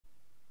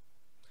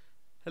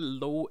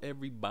Hello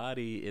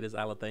everybody, it is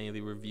Lythaniel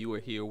Thee Reviewer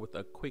here with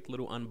a quick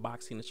little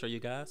unboxing to show you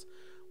guys.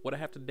 What I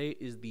have today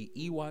is the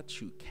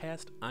Iwachu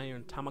Cast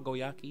Iron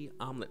Tamagoyaki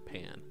Omelet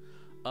Pan.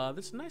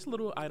 This is a nice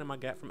little item I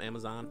got from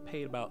Amazon,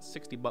 paid about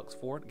 60 bucks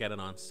for it, got it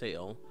on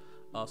sale.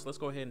 So let's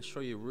go ahead and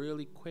show you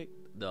really quick.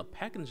 The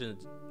packaging,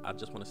 I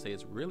just want to say,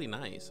 is really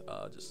nice.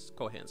 Just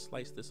go ahead and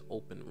slice this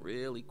open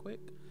really quick.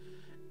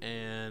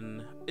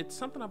 And it's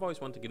something I've always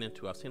wanted to get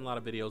into. I've seen a lot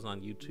of videos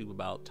on YouTube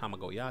about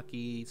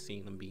Tamagoyaki,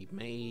 seeing them be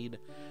made,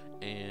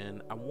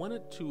 and I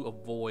wanted to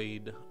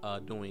avoid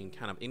doing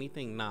kind of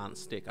anything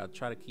non-stick. I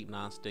try to keep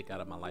non-stick out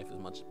of my life as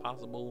much as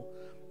possible,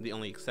 the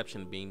only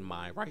exception being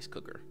my rice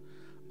cooker.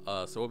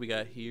 So what we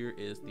got here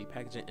is the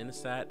packaging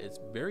inside. It's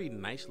very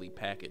nicely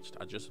packaged.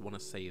 I just want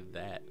to say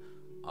that.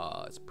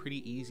 It's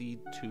pretty easy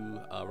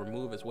to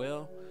remove as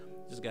well.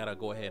 Just gotta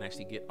go ahead and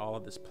actually get all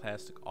of this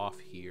plastic off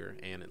here,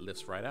 and it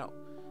lifts right out.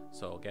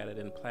 So got it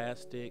in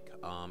plastic.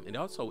 It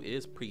also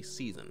is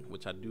pre-seasoned,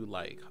 which I do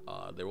like.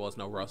 There was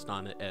no rust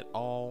on it at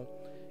all.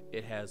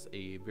 It has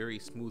a very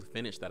smooth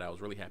finish that I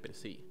was really happy to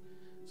see.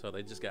 So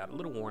they just got a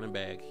little warning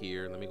bag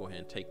here. Let me go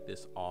ahead and take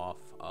this off.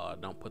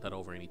 Don't put that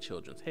over any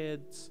children's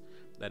heads.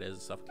 That is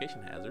a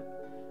suffocation hazard.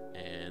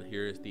 And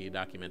here's the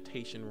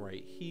documentation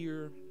right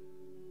here.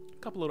 A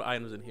couple little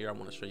items in here I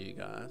want to show you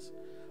guys.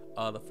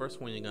 The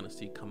first one you're going to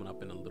see coming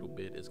up in a little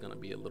bit is going to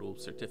be a little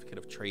certificate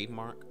of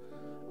trademark.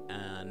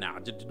 Now, I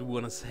just do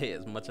want to say,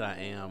 as much as I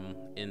am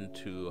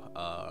into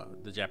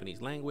the Japanese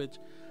language,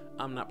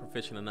 I'm not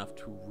proficient enough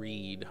to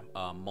read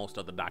most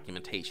of the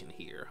documentation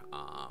here.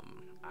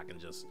 I can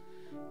just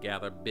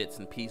gather bits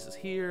and pieces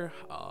here.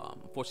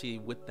 Unfortunately,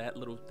 with that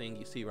little thing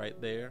you see right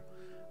there,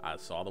 I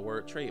saw the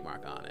word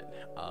trademark on it.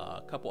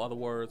 A couple other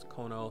words,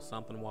 kono,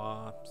 something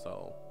wa,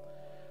 so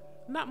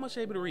not much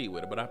able to read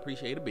with it, but I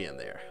appreciate it being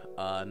there.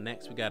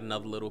 Next, we got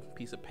another little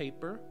piece of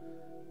paper.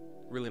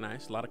 Really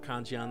nice, a lot of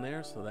kanji on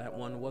there, so that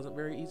one wasn't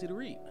very easy to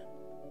read.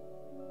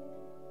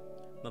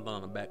 Nothing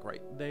on the back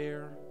right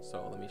there.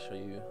 So let me show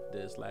you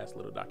this last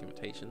little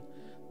documentation.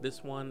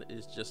 This one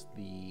is just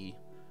the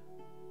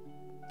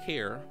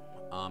care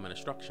and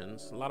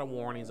instructions. A lot of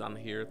warnings on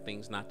here,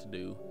 things not to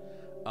do.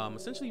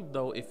 Essentially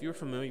though, if you're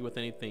familiar with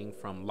anything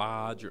from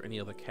Lodge or any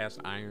other cast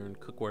iron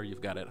cookware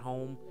you've got at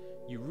home,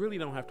 you really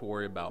don't have to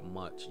worry about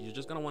much. You're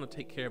just gonna want to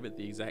take care of it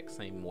the exact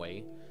same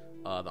way.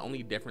 The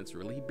only difference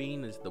really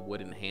being is the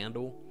wooden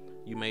handle.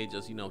 You may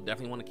just,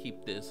 definitely want to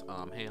keep this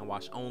hand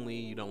wash only.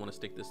 You don't want to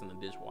stick this in the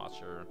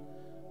dishwasher.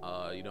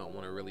 You don't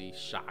want to really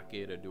shock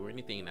it or do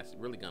anything that's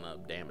really gonna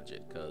damage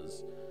it,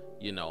 because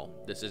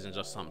this isn't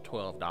just some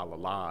 $12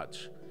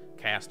 Lodge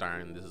cast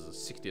iron. This is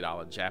a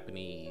 $60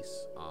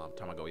 Japanese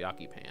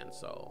Tamagoyaki pan.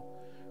 So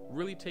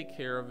really take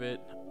care of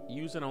it.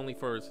 Use it only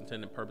for its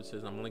intended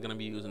purposes. I'm only going to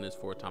be using this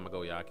for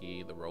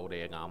Tamagoyaki, the rolled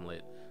egg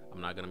omelet.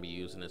 I'm not going to be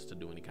using this to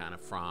do any kind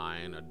of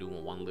frying or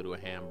doing one little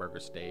hamburger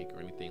steak or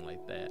anything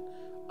like that.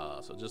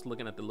 So just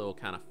looking at the little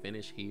kind of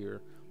finish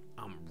here,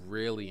 I'm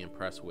really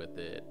impressed with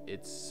it.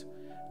 It's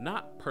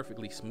not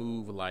perfectly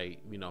smooth like,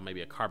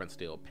 maybe a carbon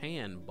steel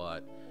pan,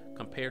 but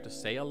compared to,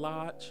 say, a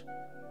Lodge,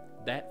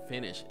 that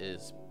finish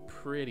is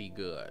pretty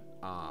good.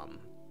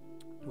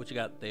 What you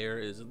got there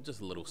is just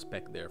a little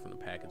speck there from the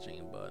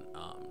packaging, but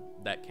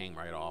that came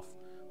right off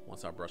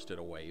once I brushed it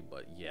away.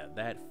 But yeah,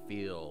 that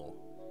feel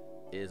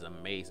is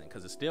amazing,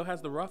 because it still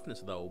has the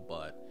roughness though,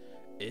 but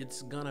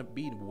it's gonna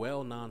be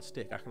well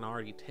non-stick. I can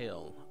already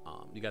tell.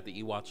 You got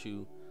the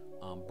Iwachu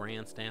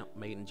brand stamp,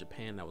 made in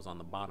Japan, that was on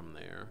the bottom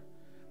there.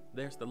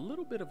 There's the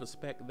little bit of a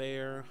speck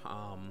there.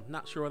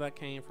 Not sure where that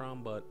came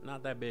from, but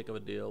not that big of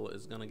a deal.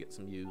 It's gonna get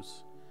some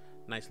use.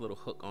 Nice little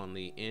hook on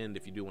the end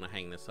if you do want to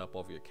hang this up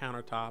over your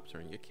countertops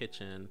or in your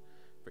kitchen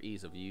for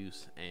ease of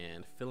use.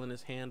 And filling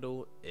this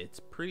handle,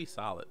 it's pretty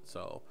solid.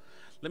 So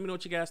let me know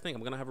what you guys think.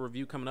 I'm gonna have a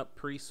review coming up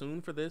pretty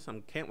soon for this.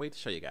 I can't wait to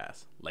show you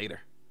guys.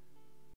 Later.